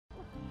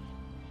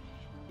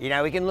You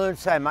know, we can learn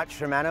so much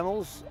from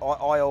animals.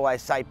 I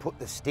always say put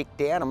the stick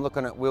down. I'm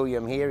looking at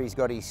William here, he's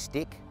got his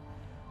stick.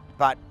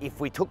 But if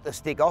we took the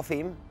stick off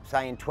him,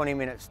 say in 20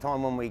 minutes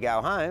time when we go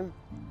home,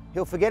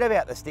 he'll forget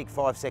about the stick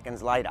 5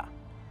 seconds later.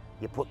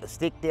 You put the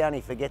stick down,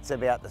 he forgets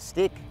about the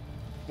stick.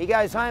 He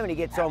goes home and he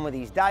gets on with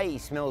his day. He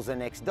smells the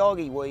next dog,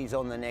 he wheezes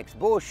on the next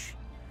bush,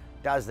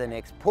 does the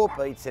next poop,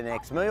 eats the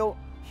next meal.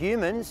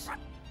 Humans,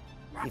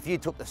 if you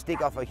took the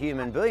stick off a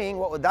human being,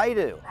 what would they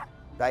do?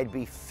 They'd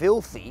be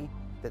filthy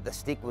that the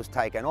stick was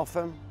taken off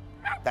them.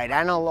 They'd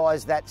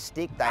analyse that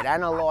stick, they'd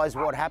analyse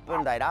what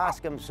happened, they'd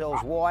ask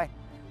themselves why.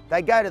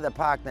 They'd go to the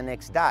park the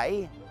next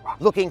day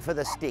looking for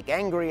the stick,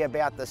 angry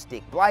about the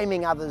stick,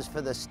 blaming others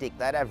for the stick.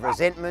 They'd have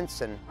resentments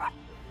and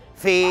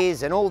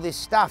fears and all this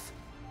stuff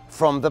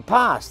from the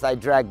past. They'd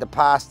drag the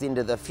past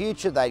into the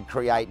future, they'd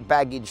create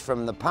baggage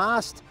from the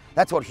past.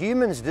 That's what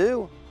humans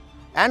do.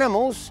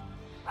 Animals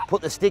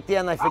put the stick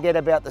down, they forget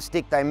about the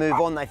stick, they move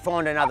on, they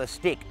find another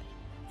stick.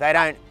 They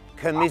don't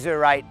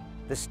commiserate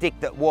the stick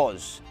that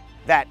was,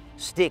 that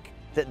stick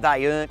that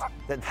they earned,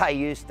 that they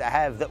used to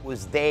have, that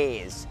was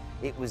theirs.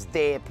 It was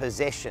their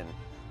possession.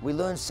 We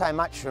learn so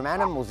much from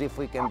animals if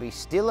we can be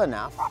still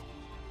enough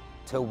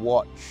to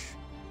watch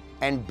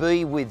and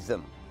be with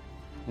them,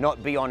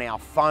 not be on our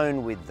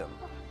phone with them.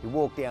 You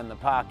walk down the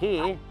park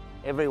here,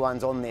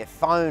 everyone's on their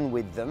phone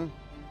with them,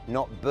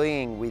 not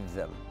being with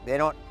them.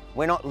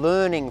 We're not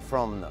learning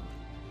from them.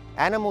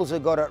 Animals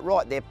have got it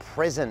right, they're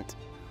present.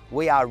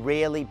 We are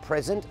rarely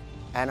present,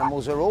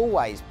 animals are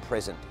always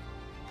present.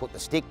 Put the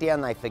stick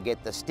down, they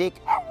forget the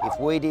stick. If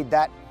we did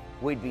that,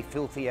 we'd be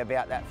filthy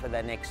about that for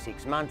the next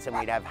 6 months and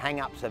we'd have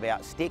hang-ups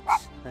about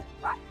sticks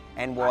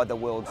and why the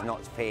world's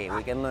not fair.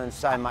 We can learn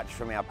so much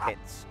from our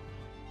pets.